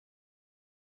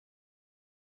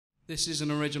This is an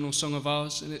original song of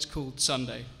ours, and it's called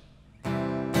Sunday.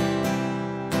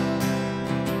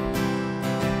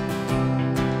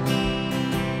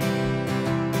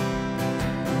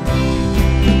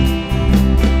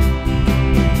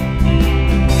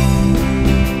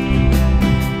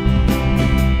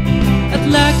 I'd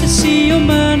like to see your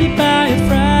money by a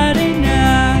Friday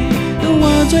night, the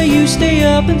ones where you stay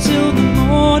up until the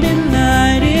morning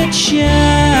light. It shines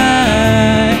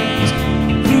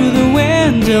through the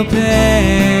window pane.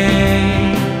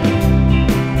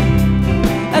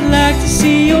 I'd like to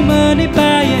see your money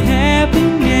buy your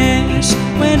happiness,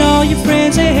 when all your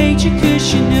friends they hate you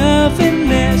 'cause you're nothing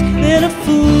less than a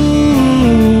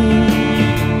fool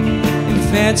in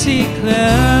fancy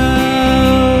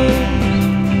clothes.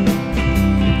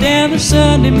 Down the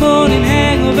Sunday morning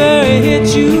hangover, it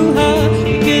hits you hard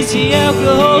because the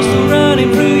alcohol's still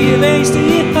running through your veins to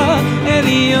your heart, and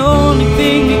the only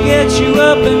thing to get you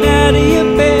up and out of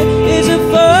your bed is a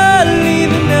thought of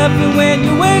leaving nothing when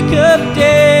you wake up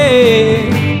dead.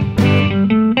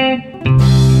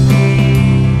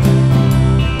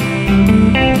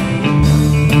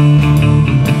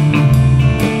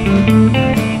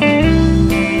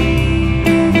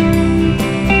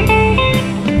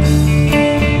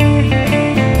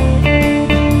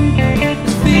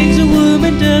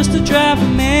 To drive a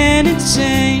man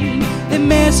insane, they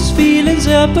mess his feelings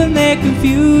up and they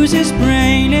confuse his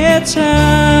brain. It's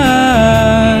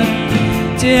hard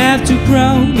to have two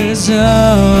chromosomes.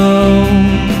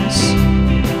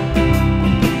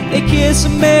 They kiss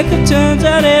and make up, turns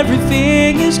out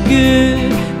everything is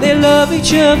good. They love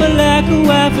each other like a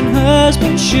wife and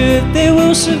husband should. They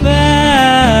will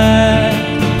survive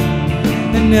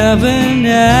another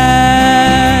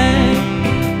night.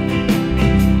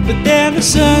 But then the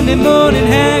Sunday morning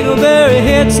hangover, it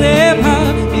hits them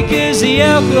hard because the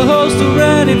alcohol's still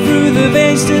running through the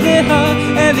veins to their heart,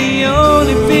 and the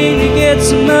only thing that gets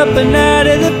them up and out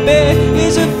of the bed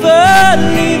is a thought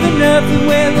of leaving nothing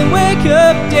when they wake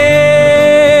up dead.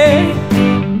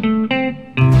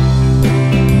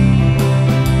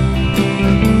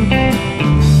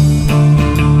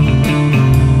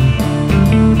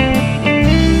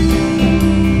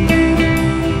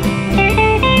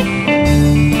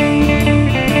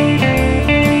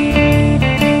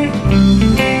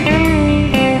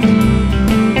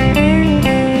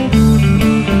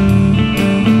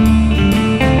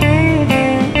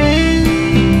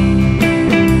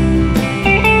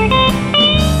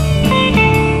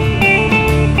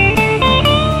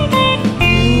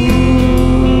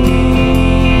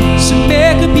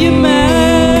 Your mind,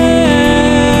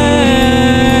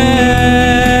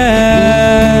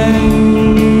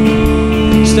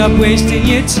 stop wasting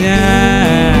your time.